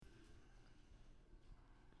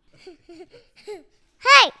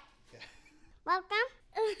Hey! Welcome.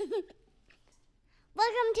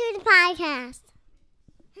 Welcome to the podcast.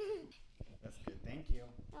 That's good. Thank you.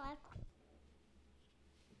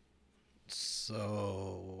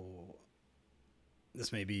 So,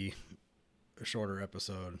 this may be a shorter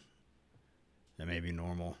episode. It may be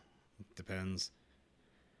normal. Depends.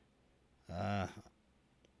 Kind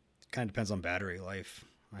of depends on battery life.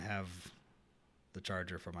 I have the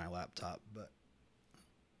charger for my laptop, but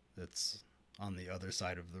it's on the other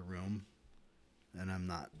side of the room, and I'm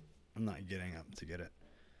not getting up to get it.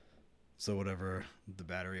 So whatever the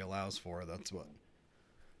battery allows for, that's what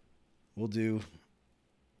we'll do.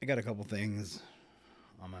 I got a couple things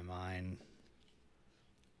on my mind.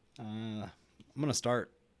 I'm gonna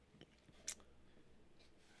start.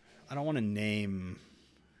 I don't want to name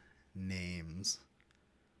names.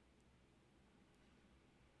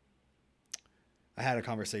 I had a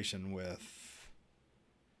conversation with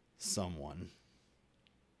someone.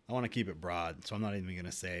 I want to keep it broad, so I'm not even going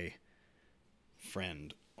to say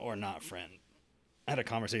friend or not friend. I had a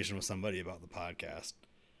conversation with somebody about the podcast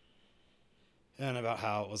and about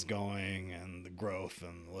how it was going and the growth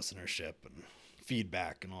and the listenership and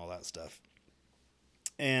feedback and all that stuff.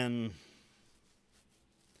 And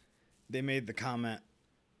they made the comment,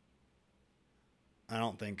 I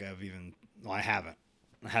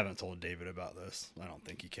haven't told David about this. I don't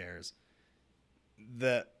think he cares.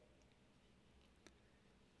 That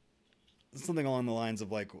something along the lines of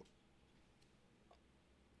like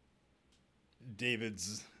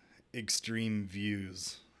David's extreme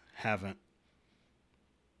views haven't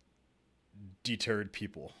deterred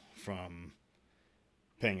people from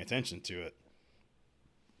paying attention to it.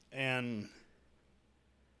 And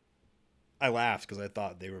I laughed because I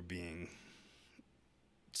thought they were being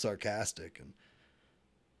sarcastic, and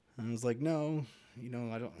I was like, no,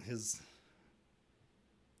 I don't. His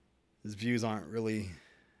views aren't really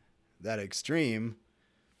that extreme.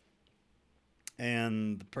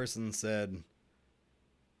 And the person said,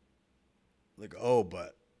 like, oh,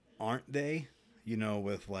 but aren't they?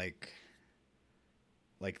 With like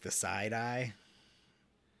the side eye.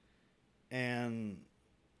 And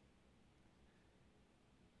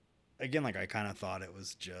again, like I kind of thought it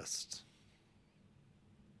was just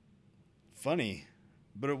funny,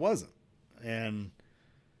 but it wasn't. And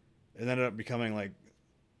it ended up becoming like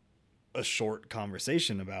a short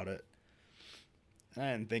conversation about it.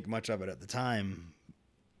 I didn't think much of it at the time,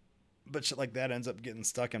 but shit like that ends up getting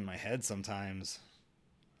stuck in my head sometimes.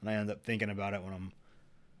 And I end up thinking about it when I'm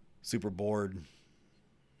super bored,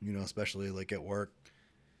 especially like at work.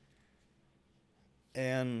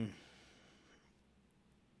 And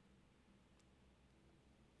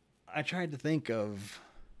I tried to think of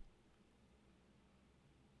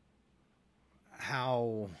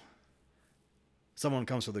how someone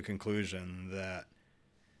comes to the conclusion that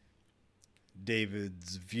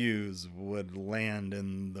David's views would land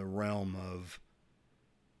in the realm of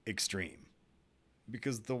extreme.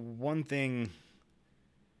 Because the one thing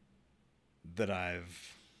that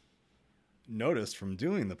I've noticed from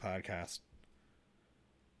doing the podcast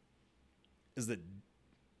is that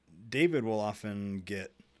David will often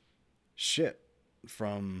get shit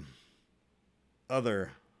from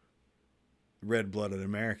other red-blooded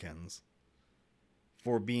Americans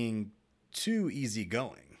for being too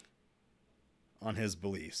easygoing on his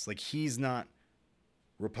beliefs. Like, he's not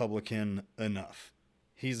Republican enough.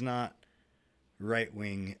 He's not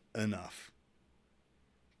right-wing enough.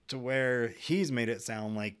 To where he's made it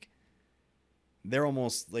sound like they're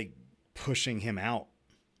almost like pushing him out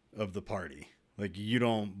of the party. Like, you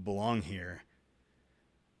don't belong here.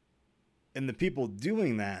 And the people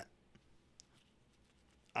doing that,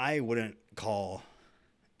 I wouldn't call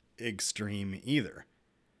extreme either.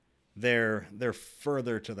 They're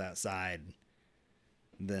further to that side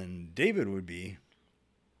than David would be.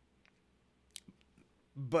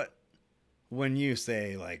 But when you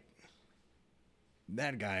say, like,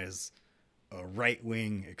 that guy's a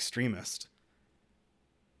right-wing extremist,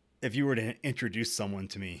 if you were to introduce someone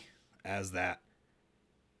to me as that,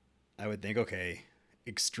 I would think, okay,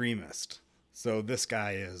 extremist. So this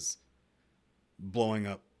guy is blowing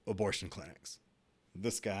up abortion clinics.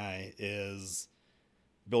 This guy is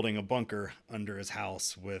building a bunker under his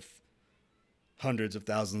house with hundreds of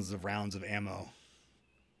thousands of rounds of ammo.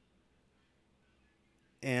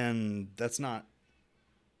 And that's not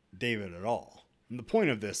David at all. And the point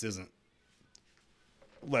of this isn't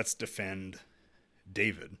let's defend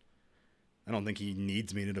David. I don't think he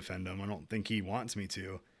needs me to defend him. I don't think he wants me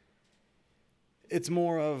to. It's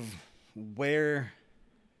more of where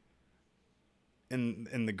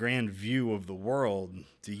in the grand view of the world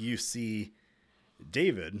do you see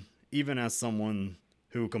David, even as someone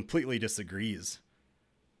who completely disagrees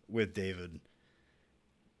with David,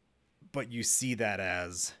 but you see that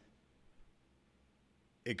as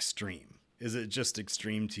extreme. Is it just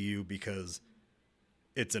extreme to you because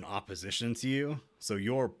it's an opposition to you? So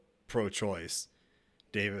you're pro-choice,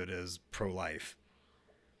 David is pro-life.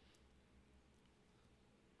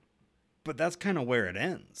 But that's kind of where it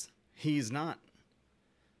ends. He's not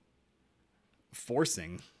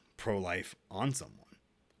forcing pro-life on someone.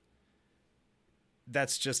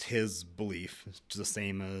 That's just his belief. It's the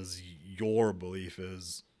same as your belief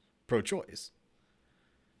is pro-choice.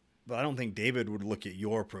 But I don't think David would look at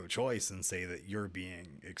your pro-choice and say that you're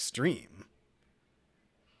being extreme.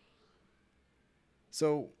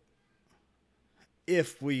 So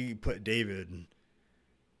if we put David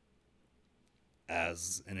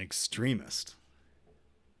as an extremist,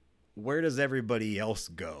 where does everybody else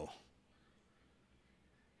go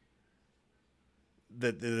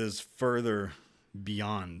that is further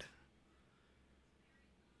beyond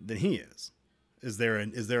than he is? Is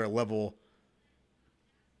there a level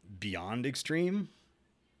beyond extreme?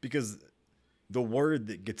 Because the word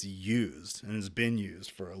that gets used and has been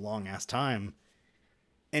used for a long ass time,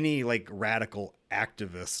 any like radical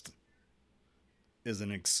activist is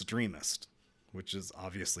an extremist, which is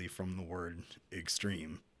obviously from the word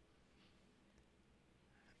extreme.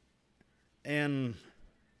 And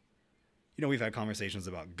we've had conversations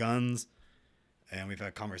about guns, and we've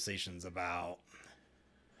had conversations about,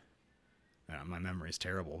 my memory's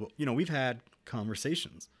terrible, but we've had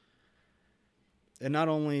conversations. And not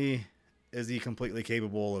only is he completely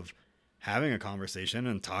capable of having a conversation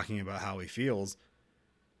and talking about how he feels,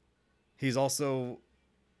 he's also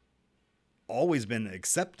always been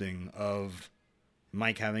accepting of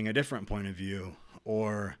Mike having a different point of view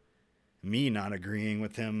or me not agreeing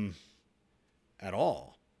with him at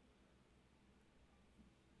all.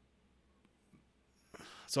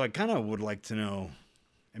 So I kind of would like to know,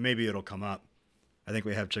 and maybe it'll come up. I think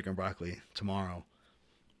we have chicken broccoli tomorrow.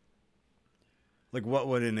 Like, what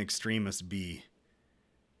would an extremist be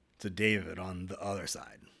to David on the other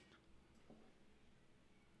side?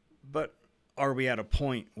 But are we at a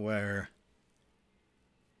point where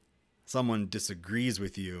someone disagrees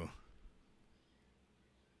with you,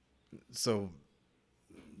 so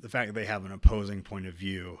the fact that they have an opposing point of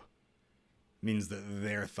view means that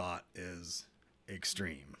their thought is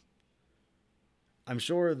extreme? I'm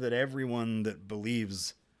sure that everyone that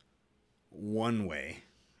believes one way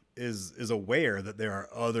is aware that there are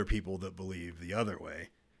other people that believe the other way.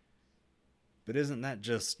 But isn't that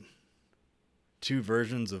just two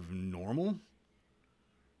versions of normal?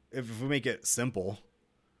 If we make it simple,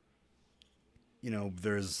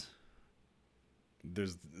 there's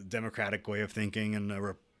a Democratic way of thinking and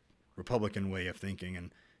a Republican way of thinking,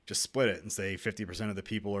 and just split it and say 50% of the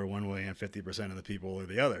people are one way and 50% of the people are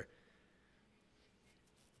the other.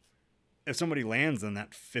 If somebody lands in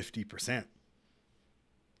that 50%,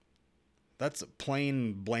 that's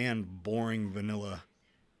plain, bland, boring, vanilla.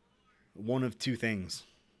 One of two things.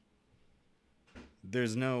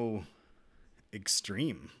 There's no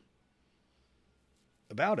extreme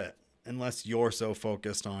about it unless you're so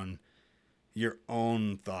focused on your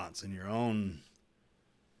own thoughts and your own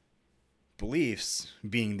beliefs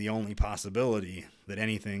being the only possibility, that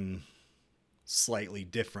anything slightly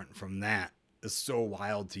different from that is so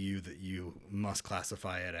wild to you that you must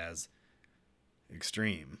classify it as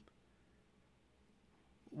extreme.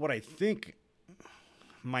 What I think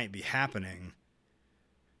might be happening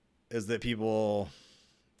is that people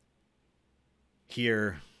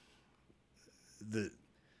hear that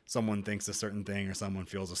someone thinks a certain thing or someone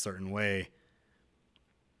feels a certain way,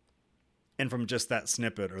 and from just that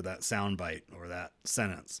snippet or that soundbite or that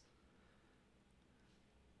sentence,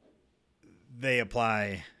 they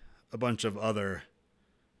apply a bunch of other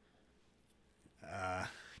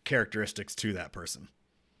characteristics to that person,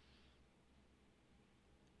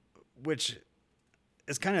 which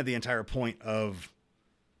is kind of the entire point of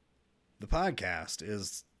the podcast.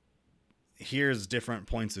 Is here's different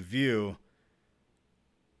points of view,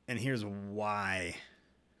 and here's why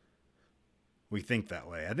we think that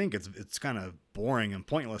way. I think it's kind of boring and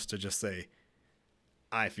pointless to just say,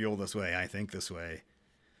 I feel this way, I think this way,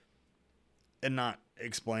 and not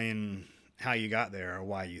explain how you got there or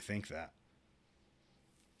why you think that.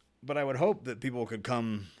 But I would hope that people could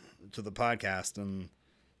come to the podcast and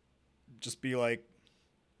just be like,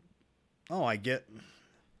 oh, I get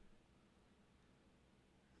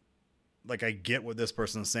what this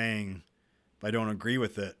person's saying, but I don't agree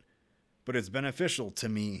with it. But it's beneficial to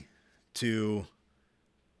me to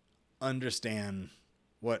understand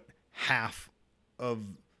what half of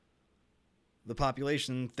the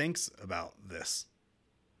population thinks about this.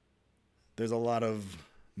 There's a lot of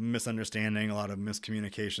misunderstanding, a lot of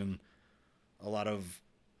miscommunication, a lot of,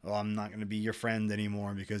 oh, I'm not going to be your friend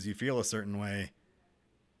anymore because you feel a certain way.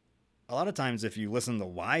 A lot of times, if you listen to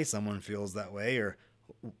why someone feels that way or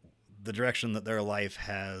the direction that their life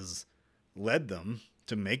has led them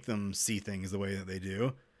to make them see things the way that they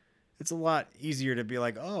do, it's a lot easier to be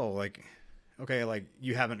like, oh, like, okay, like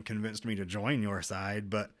you haven't convinced me to join your side,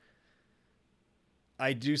 but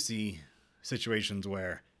I do see situations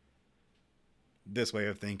where this way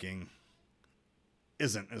of thinking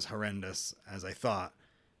isn't as horrendous as I thought.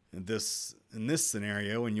 In this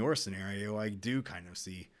scenario, in your scenario, I do kind of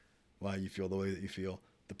see why you feel the way that you feel.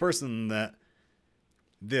 The person that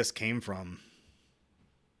this came from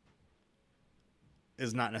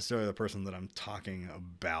is not necessarily the person that I'm talking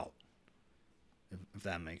about, if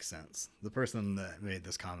that makes sense. The person that made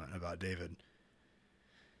this comment about David,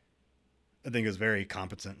 I think, is very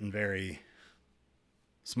competent and very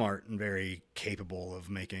smart and very capable of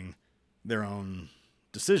making their own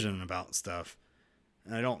decision about stuff.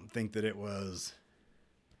 And I don't think that it wasn't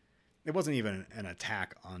even an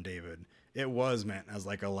attack on David. It was meant as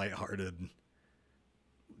like a lighthearted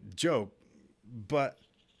joke, but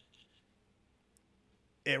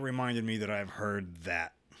it reminded me that I've heard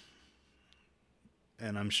that,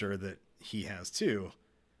 and I'm sure that he has too.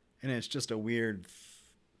 And it's just a weird,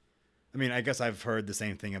 I mean, I guess I've heard the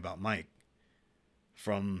same thing about Mike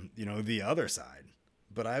from, the other side,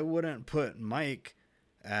 but I wouldn't put Mike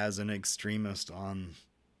as an extremist on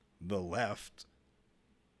the left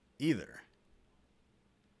either.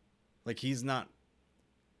 Like, he's not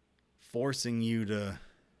forcing you to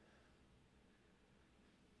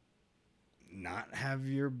not have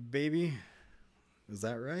your baby. Is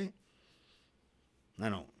that right? I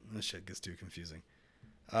don't. This shit gets too confusing.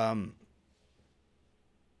 I'm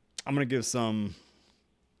going to give some.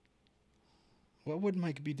 What would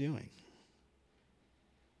Mike be doing?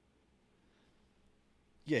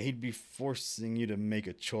 Yeah, he'd be forcing you to make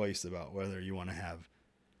a choice about whether you want to have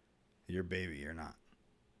your baby or not.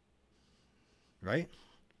 Right?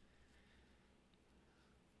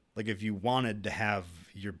 Like, if you wanted to have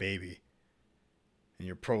your baby and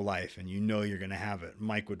you're pro-life and you're going to have it,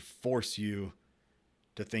 Mike would force you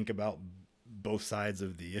to think about both sides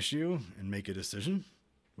of the issue and make a decision.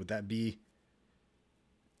 Would that be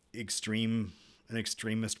an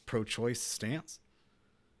extremist pro-choice stance?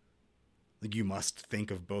 Like, you must think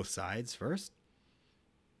of both sides first?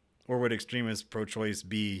 Or would extremist pro-choice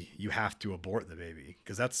be you have to abort the baby?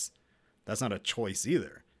 Because that's not a choice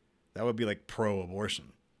either. That would be like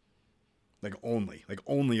pro-abortion. Like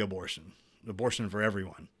only abortion. Abortion for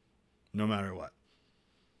everyone, no matter what.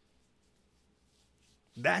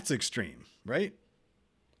 That's extreme, right?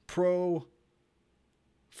 Pro-forced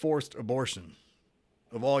abortion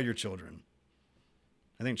of all your children.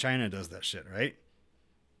 I think China does that shit, right?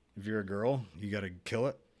 If you're a girl, you got to kill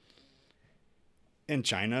it. And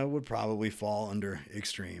China would probably fall under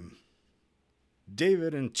extreme.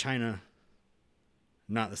 David and China,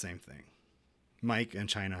 not the same thing. Mike and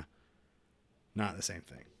China, not the same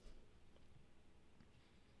thing.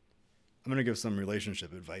 I'm going to give some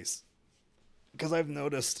relationship advice because I've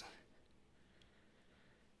noticed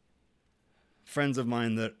friends of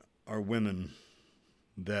mine that are women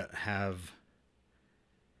that have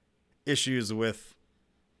issues with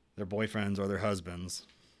their boyfriends or their husbands,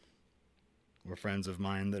 or friends of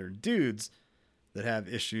mine that are dudes that have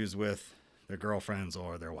issues with their girlfriends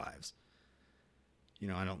or their wives.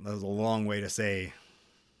 That was a long way to say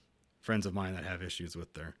friends of mine that have issues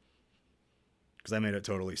with because I made it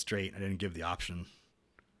totally straight. I didn't give the option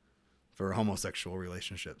for homosexual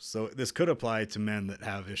relationships. So this could apply to men that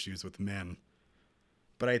have issues with men.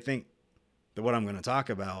 But I think that what I'm going to talk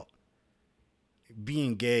about,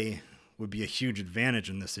 being gay would be a huge advantage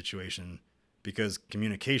in this situation because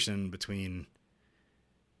communication between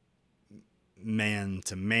man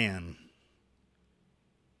to man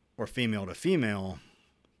or female to female,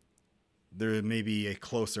 there may be a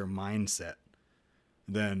closer mindset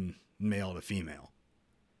than male to female.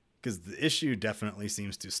 Because the issue definitely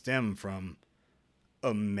seems to stem from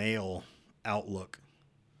a male outlook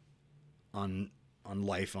on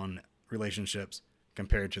life, on relationships,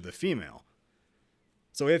 compared to the female.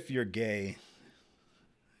 So if you're gay,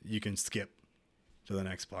 you can skip to the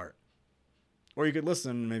next part. Or you could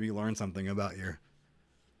listen and maybe learn something about your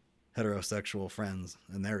heterosexual friends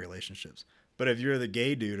and their relationships. But if you're the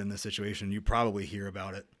gay dude in this situation, you probably hear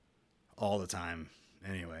about it all the time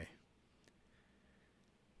anyway.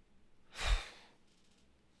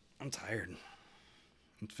 I'm tired.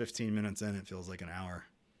 15 minutes in, it feels like an hour.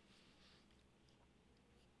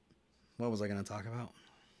 What was I going to talk about?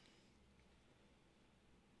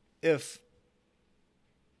 If.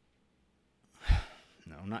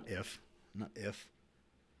 No, not if. Not if.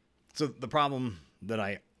 So the problem that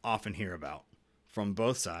I often hear about from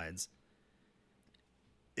both sides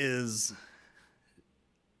is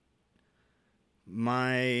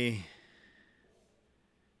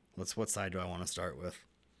what side do I want to start with?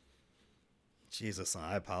 Jesus,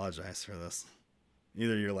 I apologize for this.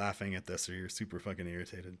 Either you're laughing at this or you're super fucking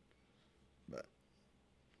irritated. But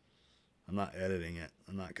I'm not editing it.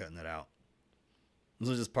 I'm not cutting it out. This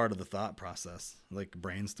is just part of the thought process, like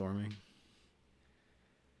brainstorming.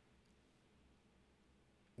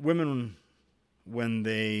 Women, when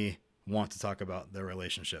they want to talk about their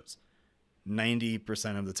relationships,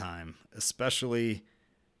 90% of the time, especially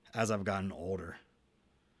as I've gotten older,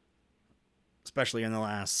 especially in the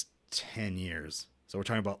last 10 years. So we're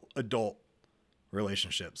talking about adult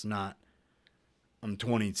relationships, not I'm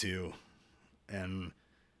 22 and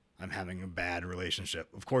I'm having a bad relationship.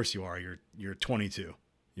 Of course you are. You're 22.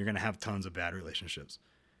 You're going to have tons of bad relationships.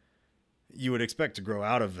 You would expect to grow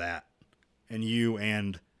out of that, and you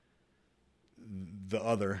and the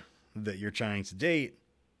other that you're trying to date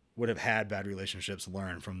would have had bad relationships,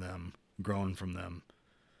 learned from them, grown from them.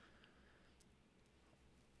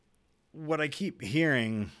 What I keep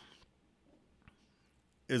hearing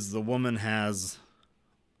is the woman has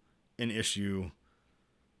an issue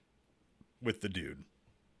with the dude.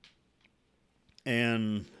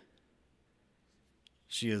 And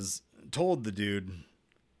she has told the dude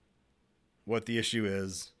what the issue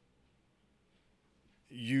is,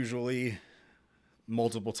 usually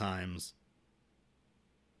multiple times.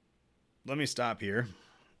 Let me stop here.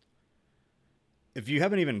 If you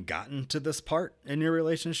haven't even gotten to this part in your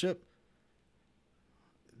relationship,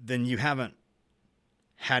 then you haven't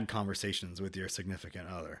had conversations with your significant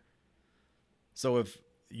other. So if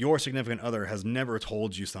your significant other has never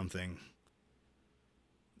told you something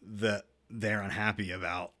that they're unhappy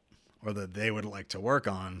about or that they would like to work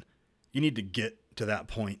on, you need to get to that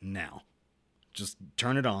point now. Just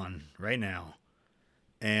turn it on right now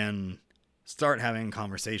and start having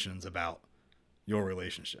conversations about your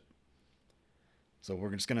relationship. So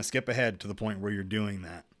we're just going to skip ahead to the point where you're doing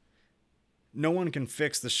that. No one can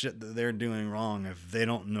fix the shit that they're doing wrong if they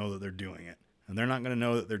don't know that they're doing it. And they're not going to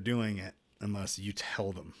know that they're doing it unless you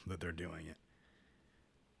tell them that they're doing it.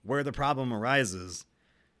 Where the problem arises,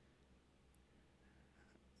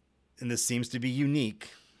 and this seems to be unique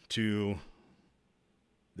to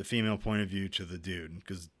the female point of view to the dude,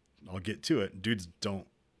 because I'll get to it. Dudes don't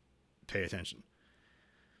pay attention.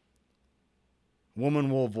 Woman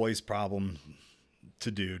will voice problem to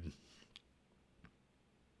dude.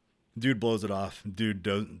 Dude blows it off. Dude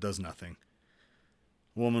does nothing.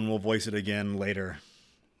 Woman will voice it again later.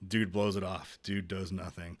 Dude blows it off. Dude does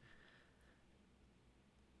nothing.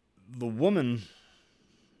 The woman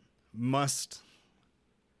must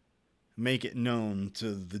make it known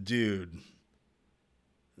to the dude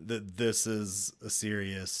that this is a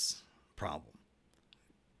serious problem.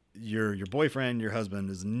 Your boyfriend, your husband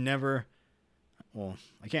is never, well,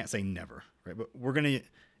 I can't say never, right? But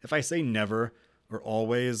if I say never or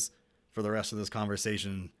always for the rest of this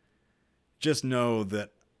conversation, just know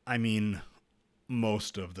that I mean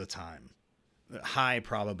most of the time. High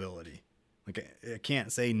probability. Like I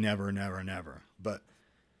can't say never, never, never, but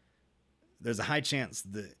there's a high chance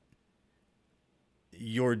that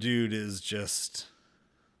your dude is just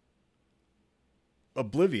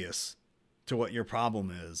oblivious to what your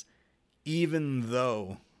problem is, even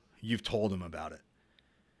though you've told him about it.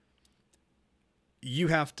 You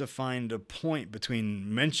have to find a point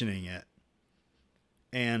between mentioning it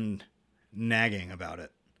and nagging about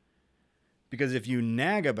it. Because if you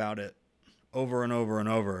nag about it over and over and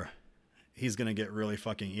over, he's going to get really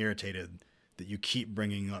fucking irritated that you keep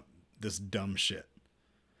bringing up this dumb shit.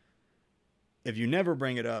 If you never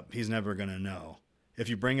bring it up, he's never going to know. If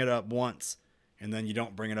you bring it up once and then you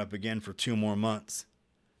don't bring it up again for 2 more months,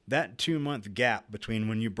 that 2-month gap between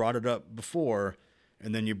when you brought it up before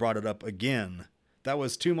and then you brought it up again, that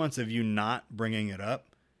was 2 months of you not bringing it up.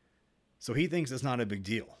 So he thinks it's not a big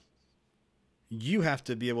deal. You have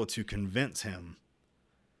to be able to convince him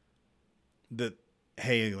that,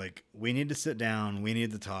 hey, like, we need to sit down, we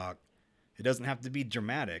need to talk. It doesn't have to be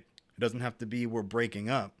dramatic. It doesn't have to be we're breaking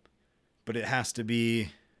up, but it has to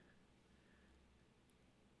be,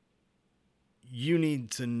 you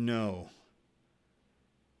need to know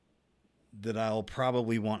that I'll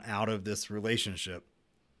probably want out of this relationship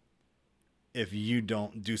if you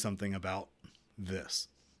don't do something about this.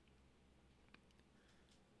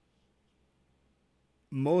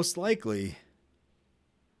 Most likely,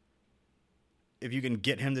 if you can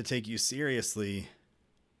get him to take you seriously,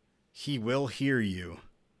 he will hear you.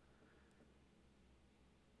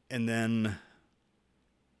 And then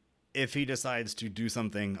if he decides to do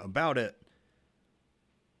something about it,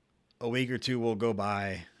 a week or two will go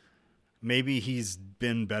by. Maybe he's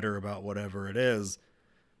been better about whatever it is.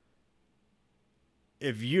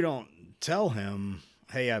 If you don't tell him,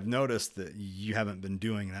 hey, I've noticed that you haven't been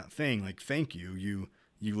doing that thing, like, thank you.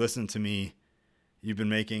 You listened to me. You've been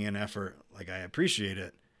making an effort. Like, I appreciate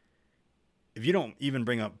it. If you don't even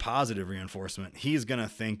bring up positive reinforcement, he's going to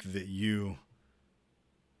think that you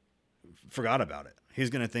forgot about it. He's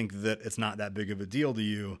going to think that it's not that big of a deal to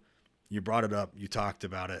you. You brought it up. You talked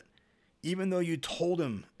about it. Even though you told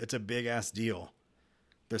him it's a big ass deal.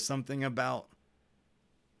 There's something about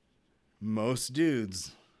most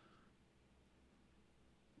dudes.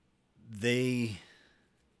 There's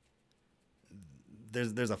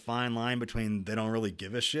a fine line between they don't really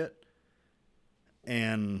give a shit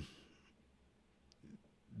and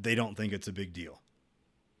they don't think it's a big deal.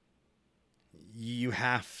 You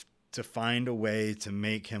have to find a way to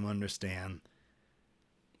make him understand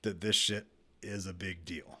that this shit is a big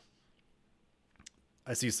deal.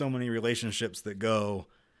 I see so many relationships that go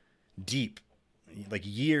deep, like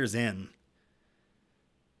years in,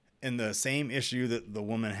 and the same issue that the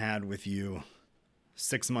woman had with you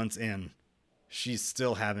 6 months in, she's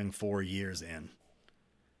still having 4 years in.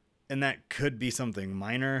 And that could be something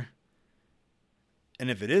minor. And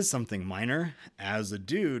if it is something minor, as a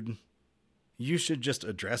dude, you should just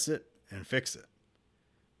address it and fix it.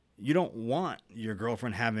 You don't want your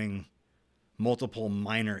girlfriend having multiple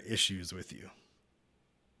minor issues with you.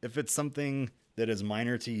 If it's something that is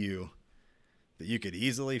minor to you that you could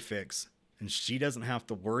easily fix and she doesn't have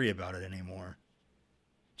to worry about it anymore,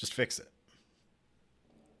 just fix it.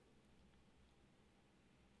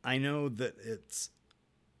 I know that it's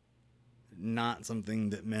not something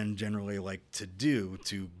that men generally like to do,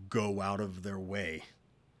 to go out of their way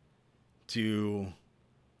to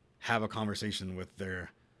have a conversation with their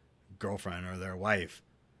girlfriend or their wife.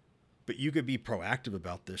 But you could be proactive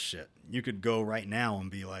about this shit. You could go right now and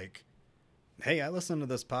be like, hey, I listened to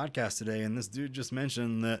this podcast today and this dude just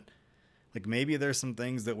mentioned that, like, maybe there's some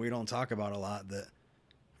things that we don't talk about a lot that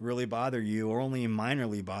really bother you or only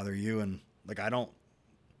minorly bother you. And, like, I don't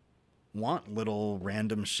want little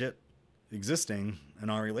random shit existing in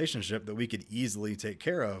our relationship that we could easily take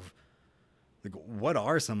care of. Like, what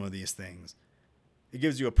are some of these things? It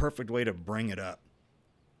gives you a perfect way to bring it up.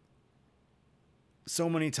 So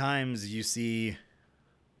many times you see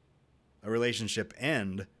a relationship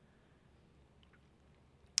end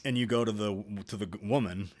and you go to the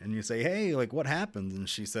woman and you say, hey, like, what happened? And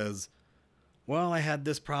she says, well, I had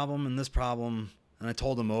this problem and I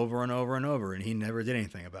told him over and over and over and he never did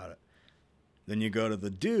anything about it. Then you go to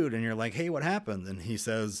the dude and you're like, hey, what happened? And he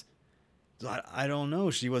says, I don't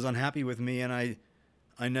know. She was unhappy with me and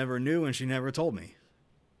I never knew and she never told me.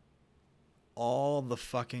 All the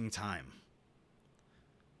fucking time.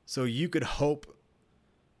 So you could hope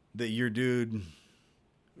that your dude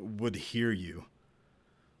would hear you.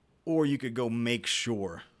 Or you could go make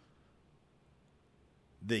sure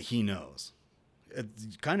that he knows.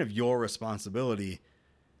 It's kind of your responsibility.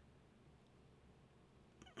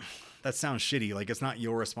 That sounds shitty. Like, it's not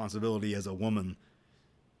your responsibility as a woman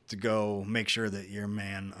to go make sure that your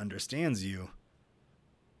man understands you.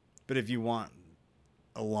 But if you want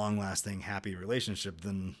a long-lasting, happy relationship,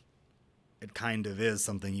 then it kind of is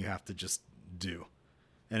something you have to just do.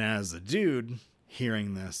 And as a dude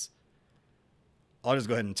hearing this, I'll just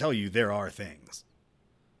go ahead and tell you there are things.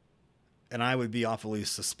 And I would be awfully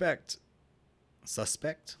suspect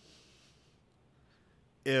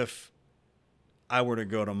if I were to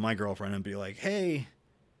go to my girlfriend and be like, hey,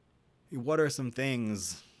 what are some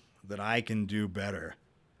things that I can do better?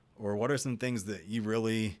 Or what are some things that you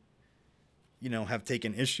really, have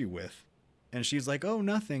taken issue with? And she's like, oh,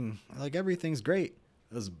 nothing. Like, everything's great.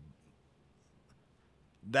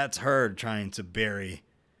 That's her trying to bury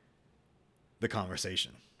the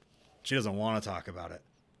conversation. She doesn't want to talk about it.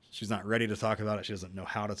 She's not ready to talk about it. She doesn't know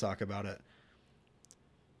how to talk about it.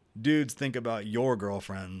 Dudes, think about your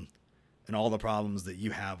girlfriend and all the problems that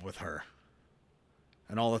you have with her.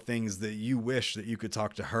 And all the things that you wish that you could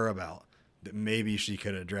talk to her about that maybe she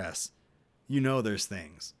could address. There's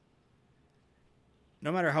things.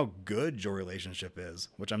 No matter how good your relationship is,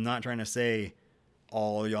 which I'm not trying to say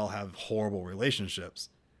all y'all have horrible relationships.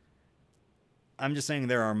 I'm just saying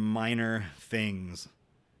there are minor things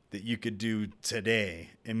that you could do today,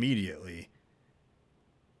 immediately,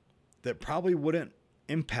 that probably wouldn't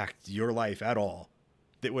impact your life at all,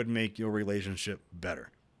 that would make your relationship better.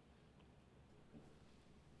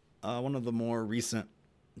 One of the more recent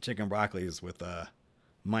chicken broccolis with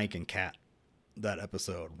Mike and Kat, that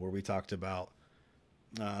episode where we talked about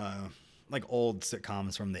like old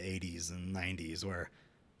sitcoms from the 80s and 90s where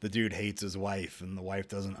the dude hates his wife and the wife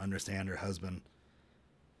doesn't understand her husband.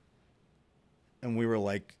 And we were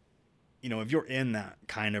like, if you're in that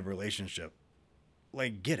kind of relationship,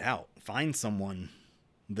 like, get out, find someone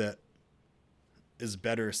that is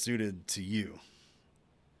better suited to you.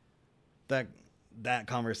 That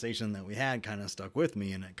conversation that we had kind of stuck with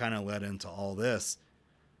me, and it kind of led into all this,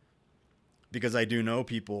 because I do know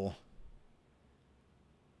people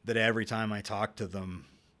that every time I talk to them,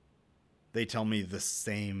 they tell me the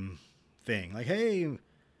same thing. Like, hey,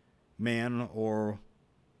 man or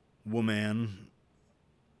woman,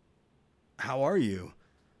 how are you?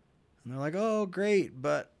 And they're like, oh, great,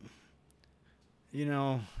 but,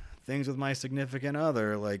 things with my significant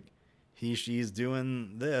other, like, she's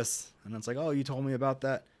doing this. And it's like, oh, you told me about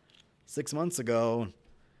that 6 months ago.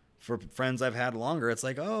 For friends I've had longer, it's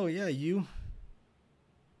like, oh, yeah, you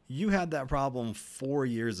had that problem 4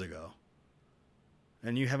 years ago,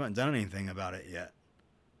 and you haven't done anything about it yet.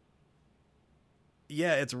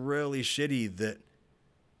 Yeah, it's really shitty that,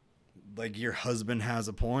 like, your husband has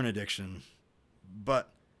a porn addiction,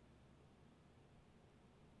 but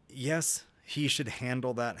yes, he should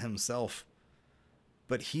handle that himself,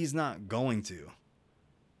 but he's not going to.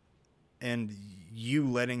 And you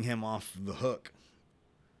letting him off the hook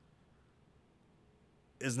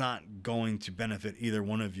is not going to benefit either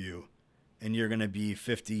one of you. And you're going to be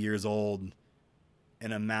 50 years old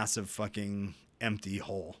in a massive fucking empty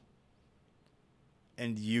hole.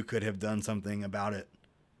 And you could have done something about it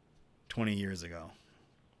 20 years ago.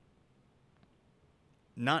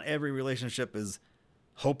 Not every relationship is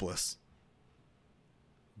hopeless,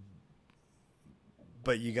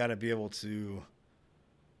 but you got to be able to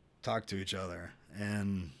talk to each other.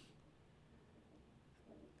 And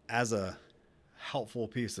as a helpful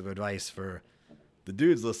piece of advice for the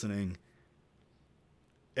dudes listening,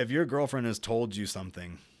 if your girlfriend has told you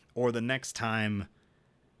something, or the next time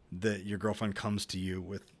that your girlfriend comes to you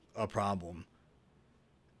with a problem,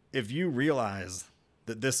 if you realize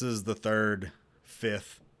that this is the 3rd,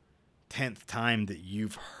 5th, 10th time that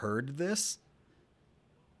you've heard this,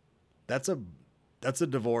 that's a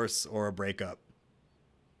divorce or a breakup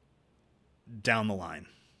down the line.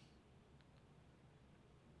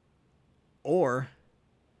 Or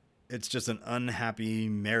it's just an unhappy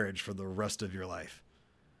marriage for the rest of your life.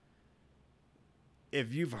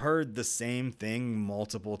 If you've heard the same thing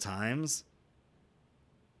multiple times,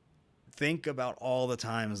 think about all the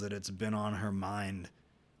times that it's been on her mind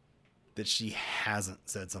that she hasn't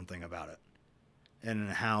said something about it, and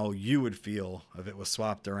how you would feel if it was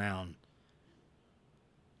swapped around,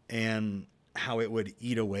 and how it would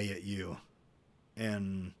eat away at you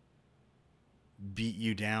and beat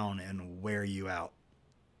you down and wear you out.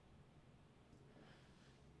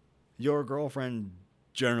 Your girlfriend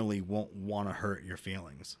generally won't want to hurt your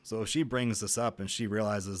feelings. So if she brings this up and she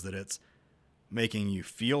realizes that it's making you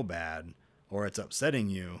feel bad or it's upsetting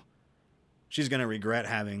you, she's going to regret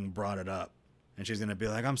having brought it up. And she's going to be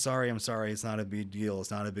like, I'm sorry. It's not a big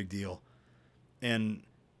deal. And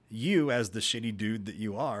you, as the shitty dude that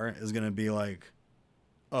you are, is going to be like,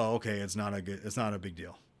 oh, okay, it's not a big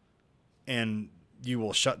deal. And you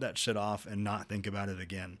will shut that shit off and not think about it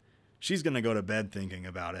again. She's going to go to bed thinking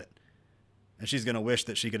about it. And she's going to wish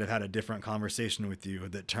that she could have had a different conversation with you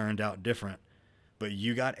that turned out different. But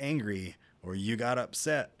you got angry or you got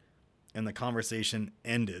upset and the conversation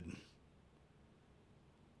ended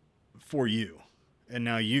for you. And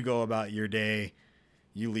now you go about your day,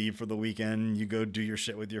 you leave for the weekend, you go do your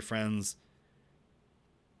shit with your friends.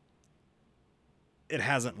 It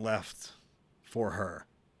hasn't left for her.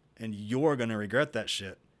 And you're going to regret that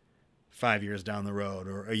shit 5 years down the road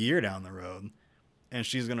or a year down the road. And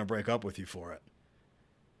she's going to break up with you for it.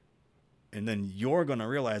 And then you're going to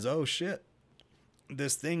realize, oh shit,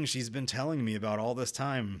 this thing she's been telling me about all this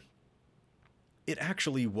time, it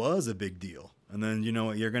actually was a big deal. And then you know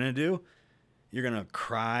what you're going to do? You're going to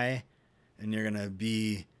cry and you're going to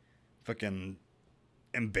be fucking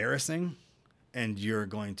embarrassing. And you're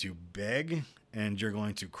going to beg and you're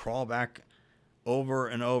going to crawl back over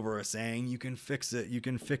and over saying, you can fix it. You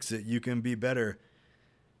can be better.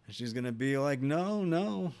 And she's going to be like,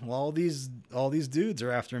 no. All these dudes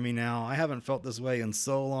are after me now. I haven't felt this way in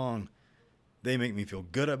so long. They make me feel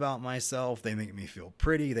good about myself. They make me feel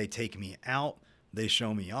pretty. They take me out. They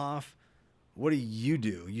show me off. What do?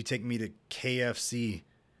 You take me to KFC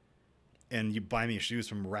and you buy me shoes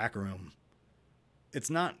from Rack Room. It's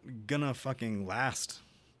not gonna fucking last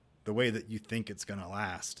the way that you think it's gonna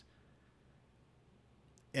last.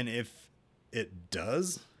 And if it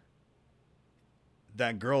does,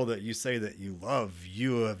 that girl that you say that you love,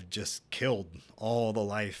 you have just killed all the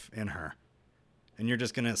life in her. And you're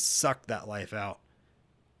just going to suck that life out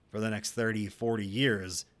for the next 30, 40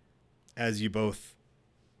 years as you both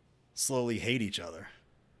slowly hate each other.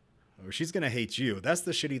 Or she's going to hate you. That's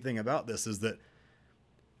the shitty thing about this, is that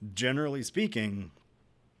generally speaking,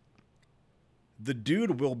 the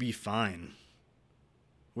dude will be fine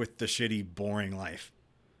with the shitty, boring life.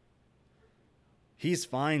 He's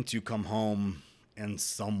fine to come home and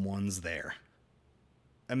someone's there.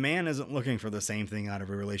 A man isn't looking for the same thing out of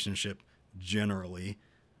a relationship generally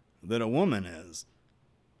that a woman is.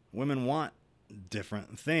 Women want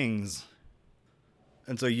different things.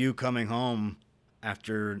 And so you coming home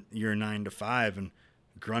after your 9 to 5 and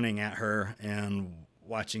grunting at her and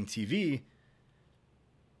watching TV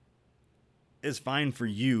is fine for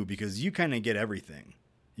you, because you kind of get everything.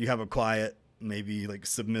 You have a quiet, maybe like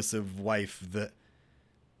submissive wife that,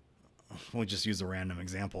 we'll just use a random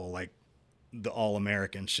example, like the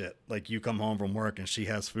all-American shit. Like you come home from work and she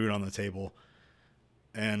has food on the table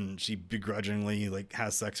and she begrudgingly like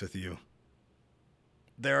has sex with you.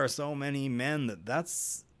 There are so many men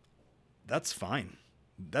that's fine.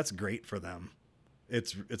 That's great for them.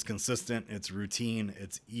 It's consistent, it's routine,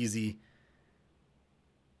 it's easy.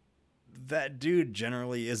 That dude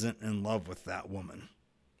generally isn't in love with that woman.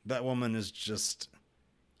 That woman is just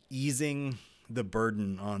easing the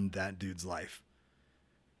burden on that dude's life.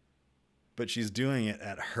 But she's doing it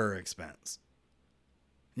at her expense.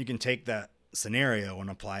 You can take that scenario and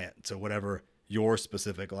apply it to whatever your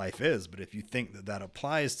specific life is. But if you think that that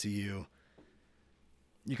applies to you,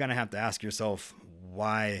 you kind of have to ask yourself,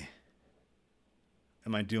 why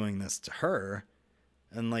am I doing this to her?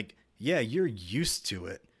 And like, yeah, you're used to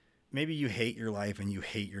it. Maybe you hate your life and you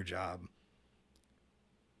hate your job.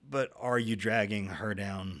 But are you dragging her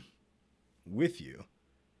down with you?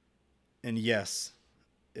 And yes,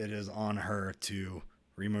 it is on her to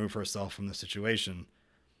remove herself from the situation.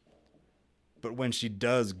 But when she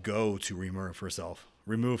does go to remove herself,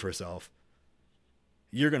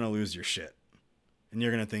 you're going to lose your shit. And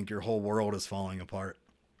you're going to think your whole world is falling apart.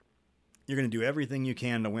 You're going to do everything you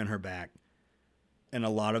can to win her back. And a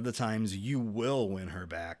lot of the times you will win her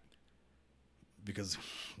back, because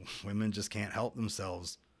women just can't help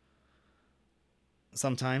themselves.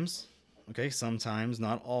 Sometimes,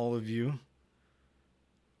 not all of you.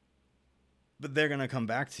 But they're going to come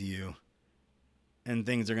back to you and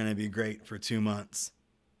things are going to be great for 2 months.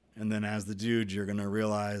 And then as the dude, you're going to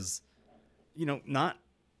realize, not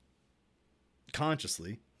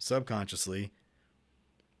consciously, subconsciously,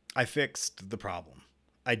 I fixed the problem.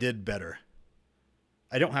 I did better.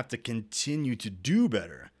 I don't have to continue to do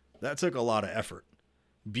better. That took a lot of effort.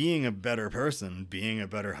 Being a better person, being a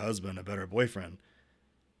better husband, a better boyfriend,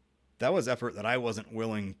 that was effort that I wasn't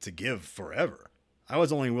willing to give forever. I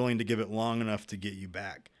was only willing to give it long enough to get you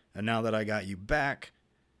back. And now that I got you back,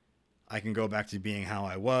 I can go back to being how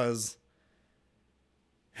I was.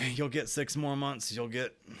 You'll get 6 more months. You'll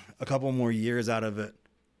get a couple more years out of it.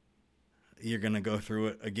 You're going to go through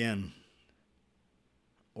it again.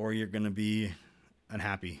 Or you're going to be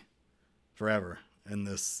unhappy forever in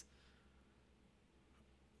this.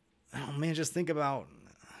 Oh man, just think about,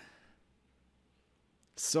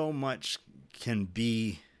 so much can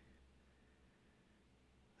be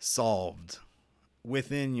solved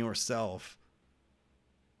within yourself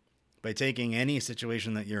by taking any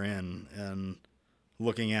situation that you're in and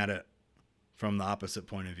looking at it from the opposite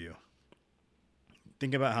point of view.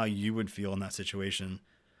 Think about how you would feel in that situation,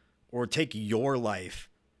 or take your life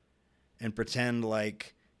and pretend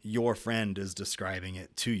like your friend is describing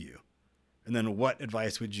it to you. And then what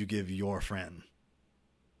advice would you give your friend?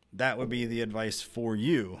 That would be the advice for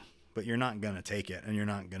you, but you're not going to take it and you're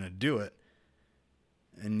not going to do it.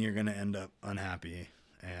 And you're going to end up unhappy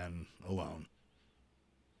and alone.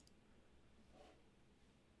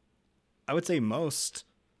 I would say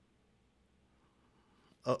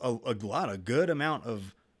a good amount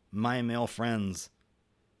of my male friends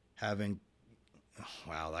having,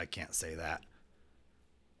 wow, I can't say that.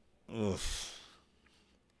 Oof.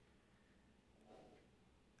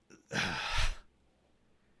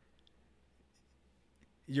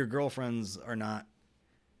 Your girlfriends are not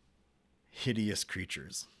hideous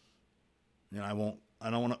creatures. And I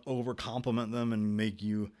don't want to over compliment them and make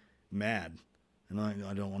you mad. And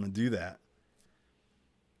I don't want to do that.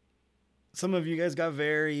 Some of you guys got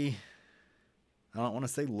very, I don't want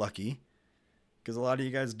to say lucky, because a lot of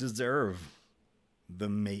you guys deserve the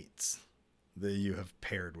mates that you have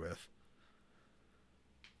paired with.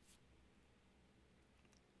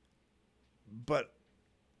 But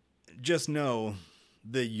just know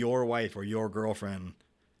that your wife or your girlfriend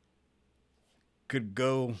could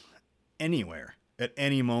go anywhere at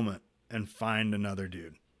any moment and find another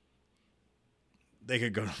dude. They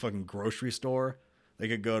could go to a fucking grocery store. They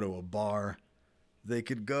could go to a bar. They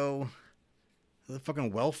could go to the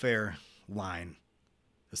fucking welfare line,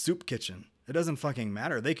 the soup kitchen. It doesn't fucking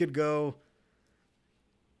matter. They could go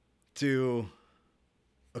to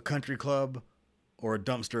a country club or a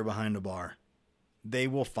dumpster behind a bar. They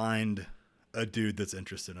will find a dude that's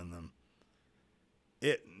interested in them.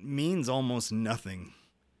 It means almost nothing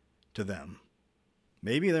to them.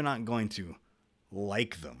 Maybe they're not going to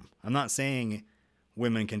like them. I'm not saying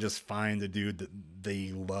women can just find a dude that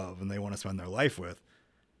they love and they want to spend their life with.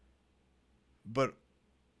 But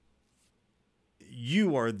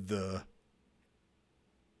you are the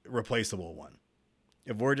replaceable one.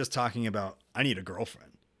 If we're just talking about, I need a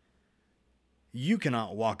girlfriend, you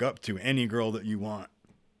cannot walk up to any girl that you want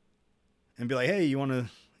and be like, hey, you want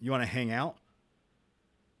to hang out?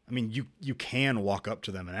 I mean, you can walk up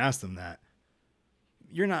to them and ask them that.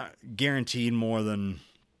 You're not guaranteed more than,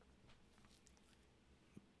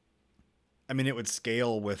 I mean, it would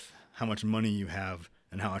scale with how much money you have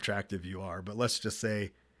and how attractive you are. But let's just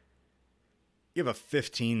say you have a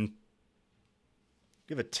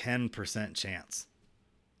 10% chance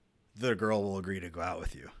that a girl will agree to go out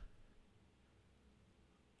with you.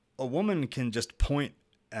 A woman can just point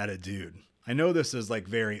at a dude. I know this is like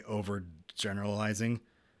very overgeneralizing,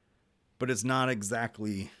 but it's not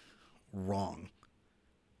exactly wrong.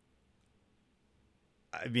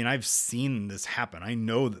 I mean, I've seen this happen. I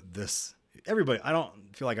know that everybody, I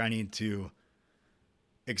don't feel like I need to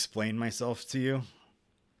explain myself to you.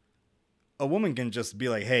 A woman can just be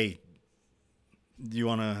like, hey, do you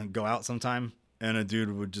want to go out sometime? And a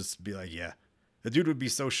dude would just be like, yeah. The dude would be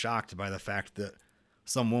so shocked by the fact that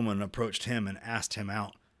some woman approached him and asked him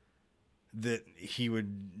out that he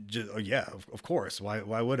would just, oh yeah, of course. Why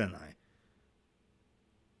wouldn't I?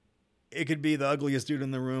 It could be the ugliest dude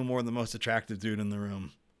in the room or the most attractive dude in the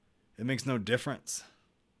room. It makes no difference.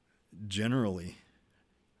 Generally,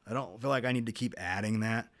 I don't feel like I need to keep adding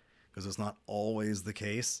that because it's not always the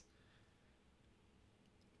case.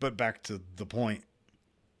 But back to the point.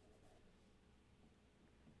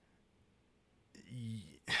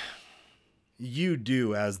 You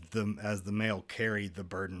do, as the male, carry the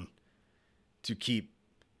burden to keep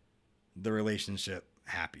the relationship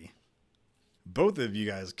happy. Both of you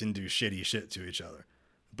guys can do shitty shit to each other.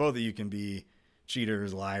 Both of you can be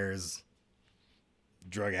cheaters, liars,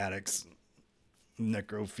 drug addicts,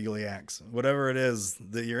 necrophiliacs, whatever it is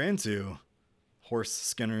that you're into. Horse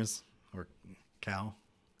skinners or cow.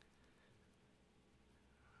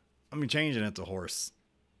 I'm changing it to horse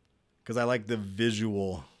because I like the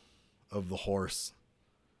visual of the horse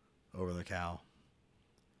over the cow.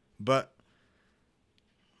 But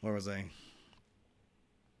where was I?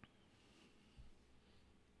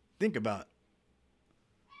 Think about,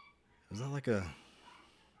 is that like a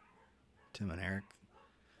Tim and Eric?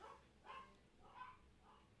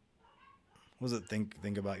 Was it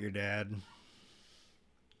think about your dad?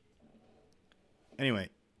 Anyway,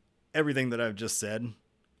 everything that I've just said,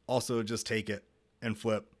 also just take it and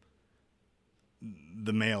flip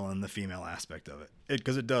the male and the female aspect of it,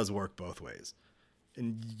 because it does work both ways.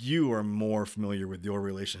 And you are more familiar with your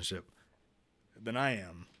relationship than I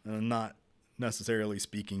am. And I'm not necessarily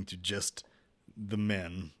speaking to just the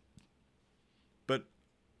men, but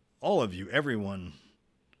all of you, everyone,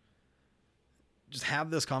 just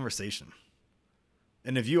have this conversation.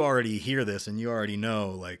 And if you already hear this and you already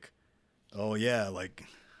know, like, oh yeah, like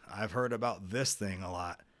I've heard about this thing a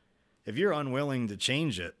lot. If you're unwilling to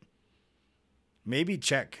change it, maybe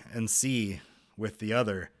check and see with the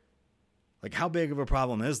other, like, how big of a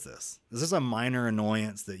problem is this? Is this a minor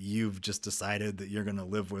annoyance that you've just decided that you're going to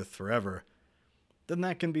live with forever? Then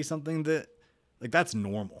that can be something that, like, that's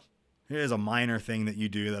normal. It is a minor thing that you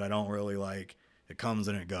do that I don't really like. It comes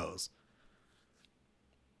and it goes.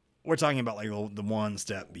 We're talking about, like, the one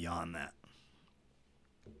step beyond that.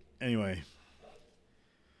 Anyway,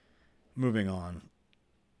 moving on.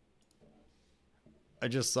 I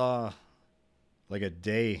just saw, like,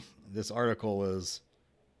 this article is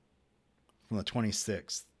from the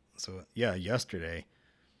 26th. So, yeah, yesterday.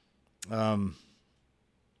 The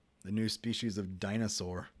new species of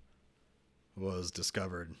dinosaur was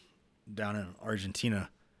discovered down in Argentina.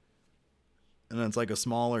 And it's like a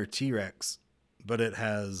smaller T-Rex, but it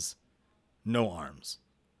has no arms.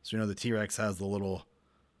 So, the T-Rex has the little,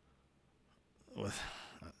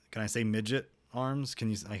 can I say midget arms?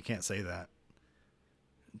 I can't say that.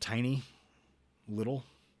 Tiny, little.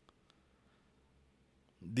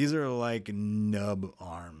 These are like nub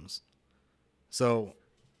arms. So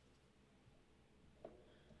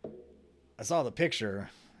I saw the picture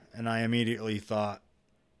and I immediately thought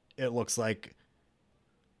it looks like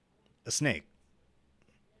a snake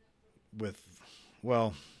with,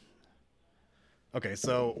 well, okay,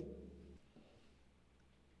 so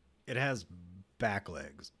it has back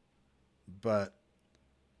legs, but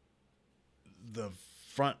the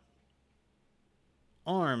front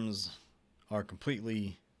arms are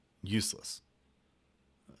completely useless.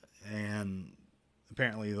 And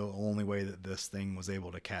apparently, the only way that this thing was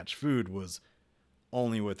able to catch food was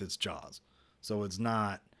only with its jaws. So it's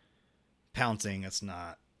not pouncing, it's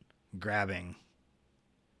not grabbing,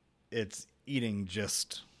 it's eating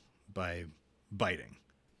just by biting,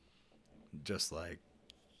 just like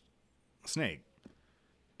a snake.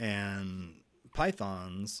 And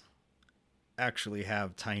pythons actually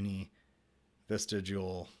have tiny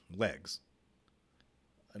vestigial legs.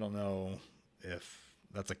 I don't know if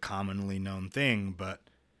that's a commonly known thing, but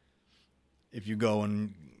if you go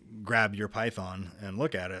and grab your python and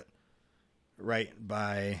look at it right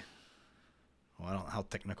by, well, I don't know how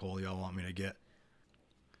technical y'all want me to get.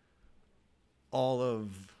 All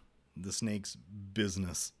of the snake's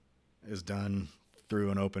business is done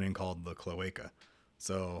through an opening called the cloaca.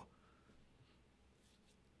 So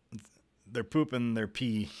they're pooping their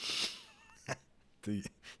pee, to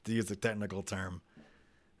use a technical term.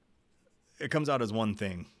 It comes out as one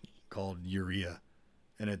thing called urea,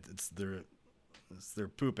 and it's their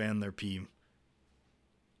poop and their pee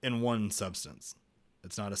in one substance.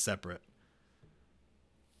 It's not a separate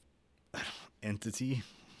entity.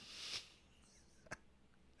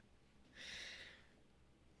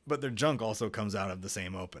 But their junk also comes out of the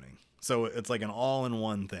same opening. So it's like an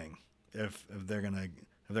all-in-one thing. If they're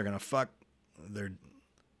gonna fuck,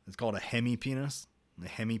 it's called a hemipenis. The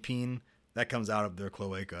hemipene that comes out of their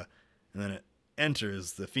cloaca, and then it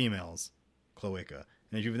enters the female's cloaca.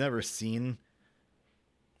 And if you've never seen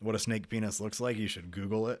what a snake penis looks like, you should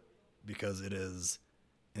Google it because it is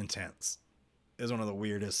intense. It's one of the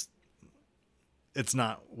weirdest. It's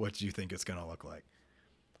not what you think it's gonna look like.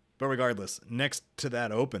 But regardless, next to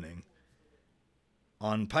that opening,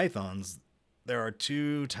 on pythons, there are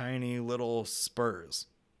two tiny little spurs.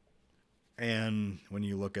 And when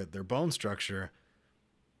you look at their bone structure,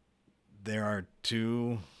 there are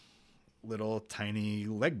two little tiny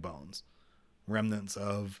leg bones, remnants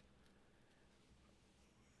of,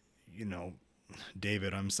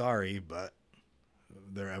 David, I'm sorry, but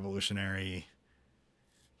their evolutionary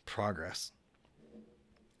progress.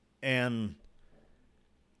 And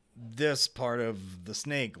this part of the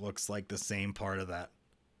snake looks like the same part of that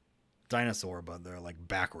dinosaur, but they're like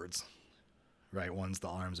backwards, right? One's the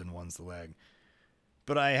arms and one's the leg.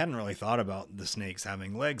 But I hadn't really thought about the snakes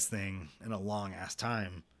having legs thing in a long ass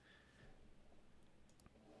time.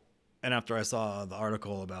 And after I saw the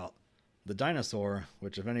article about the dinosaur,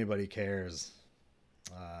 which if anybody cares,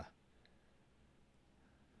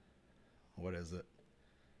 what is it?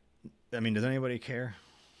 I mean, does anybody care?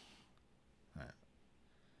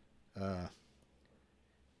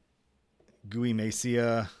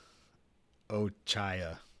 Guimacea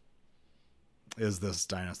ochaya is this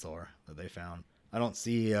dinosaur that they found. I don't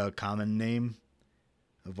see a common name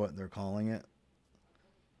of what they're calling it.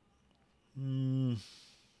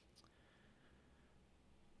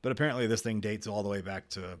 But apparently this thing dates all the way back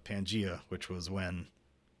to Pangea, which was when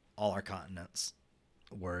all our continents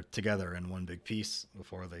were together in one big piece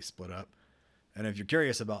before they split up. And if you're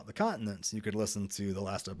curious about the continents, you could listen to the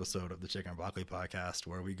last episode of the Chicken and Broccoli podcast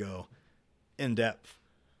where we go in depth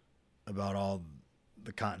about all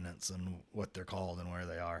the continents and what they're called and where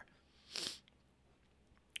they are.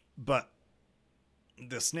 But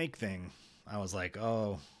the snake thing, I was like,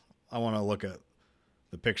 oh, I want to look at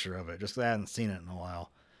the picture of it just because I hadn't seen it in a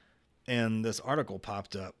while. And this article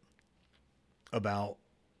popped up about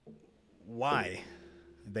why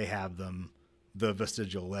they have the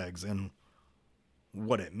vestigial legs, and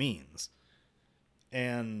what it means.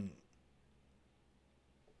 And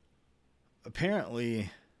apparently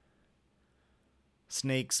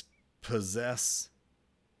snakes possess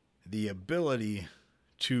the ability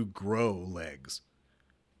to grow legs,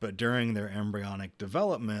 but during their embryonic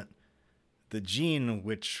development, the gene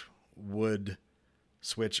which would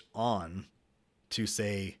switch on to,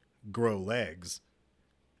 say, grow legs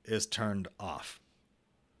is turned off.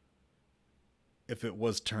 If it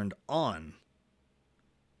was turned on,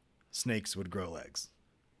 snakes would grow legs,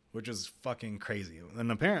 which is fucking crazy.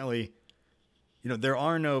 And apparently, there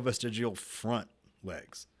are no vestigial front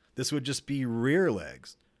legs. This would just be rear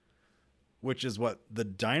legs, which is what the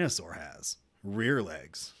dinosaur has. Rear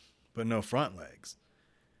legs, but no front legs.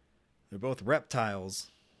 They're both reptiles.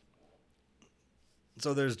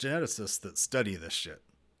 So there's geneticists that study this shit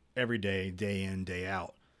every day in, day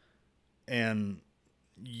out. And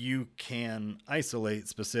you can isolate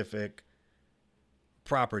specific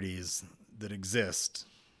properties that exist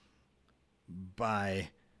by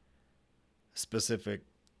specific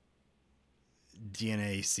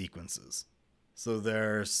DNA sequences. So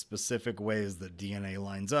there are specific ways that DNA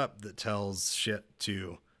lines up that tells shit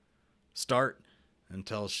to start and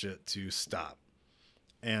tells shit to stop.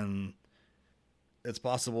 And it's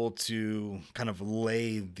possible to kind of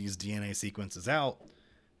lay these DNA sequences out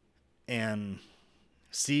and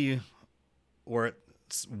see where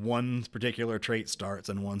one particular trait starts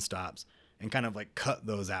and one stops, and kind of like cut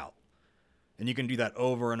those out. And you can do that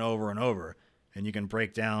over and over and over. And you can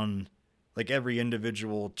break down like every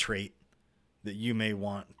individual trait that you may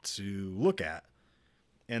want to look at.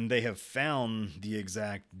 And they have found the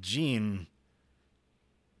exact gene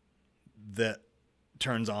that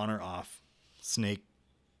turns on or off snake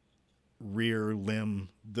rear limb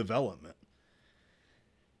development.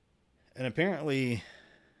 And apparently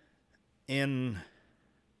in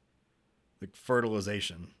the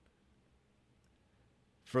fertilization,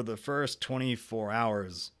 for the first 24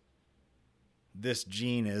 hours, this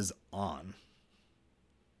gene is on.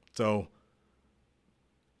 So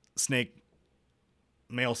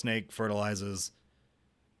male snake fertilizes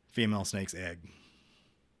female snake's egg.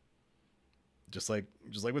 Just like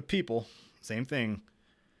with people, same thing.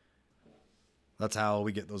 That's how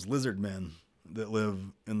we get those lizard men that live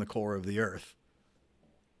in the core of the earth.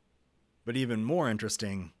 But even more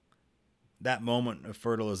interesting, that moment of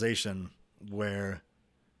fertilization where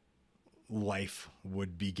life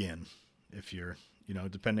would begin, if you're,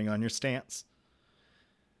 depending on your stance.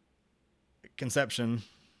 Conception,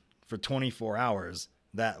 for 24 hours,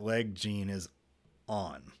 that leg gene is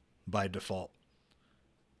on by default.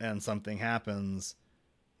 And something happens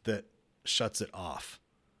that shuts it off.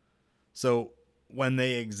 So when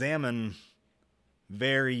they examine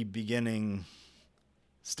very beginning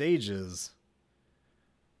stages,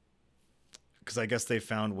 because I guess they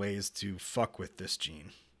found ways to fuck with this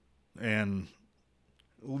gene and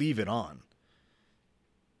leave it on,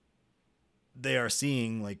 they are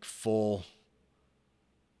seeing like full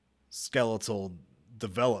skeletal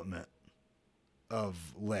development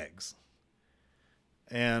of legs.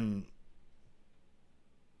 And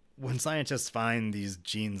when scientists find these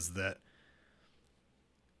genes that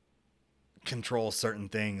control certain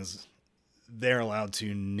things, they're allowed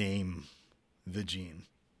to name the gene.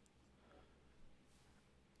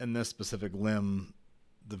 And this specific limb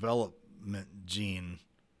development gene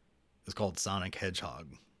is called Sonic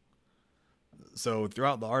Hedgehog. So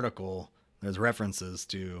throughout the article, there's references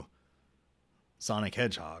to Sonic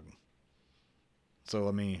Hedgehog.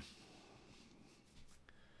 So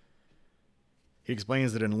he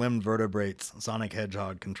explains that in limbed vertebrates, Sonic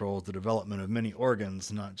Hedgehog controls the development of many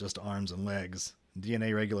organs, not just arms and legs.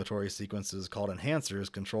 DNA regulatory sequences called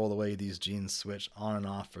enhancers control the way these genes switch on and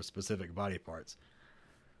off for specific body parts.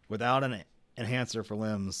 Without an enhancer for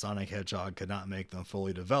limbs, Sonic Hedgehog could not make them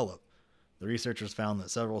fully develop. The researchers found that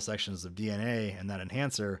several sections of DNA and that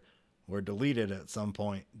enhancer were deleted at some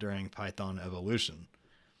point during python evolution.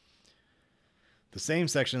 The same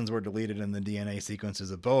sections were deleted in the DNA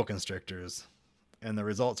sequences of boa constrictors, and the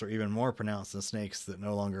results are even more pronounced in snakes that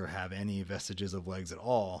no longer have any vestiges of legs at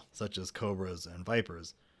all, such as cobras and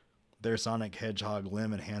vipers. Their Sonic Hedgehog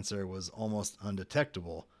limb enhancer was almost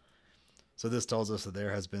undetectable. So this tells us that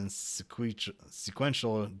there has been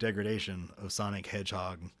sequential degradation of Sonic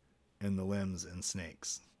Hedgehog in the limbs in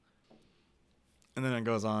snakes. And then it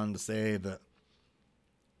goes on to say that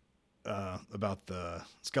about the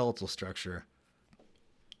skeletal structure,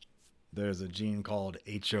 there's a gene called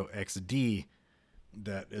HOXD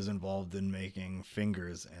that is involved in making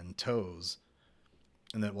fingers and toes.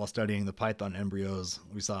 And that while studying the python embryos,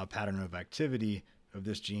 we saw a pattern of activity of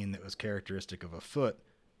this gene that was characteristic of a foot,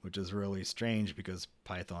 which is really strange because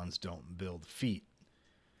pythons don't build feet.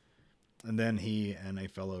 And then he and a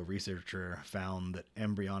fellow researcher found that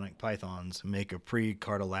embryonic pythons make a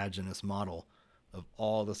pre-cartilaginous model of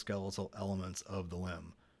all the skeletal elements of the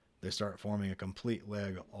limb. They start forming a complete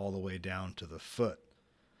leg all the way down to the foot.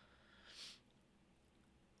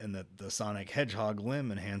 And that the Sonic Hedgehog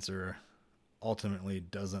limb enhancer ultimately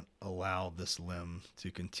doesn't allow this limb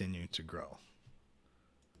to continue to grow.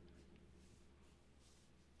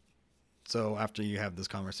 So after you have this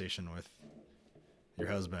conversation with your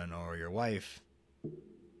husband or your wife,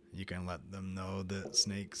 you can let them know that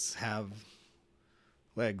snakes have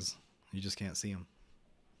legs. You just can't see them.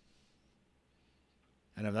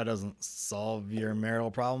 And if that doesn't solve your marital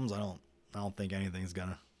problems, I don't think anything's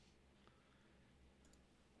gonna.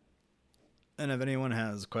 And if anyone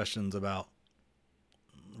has questions about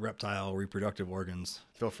reptile reproductive organs,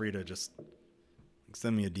 feel free to just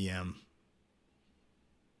send me a DM.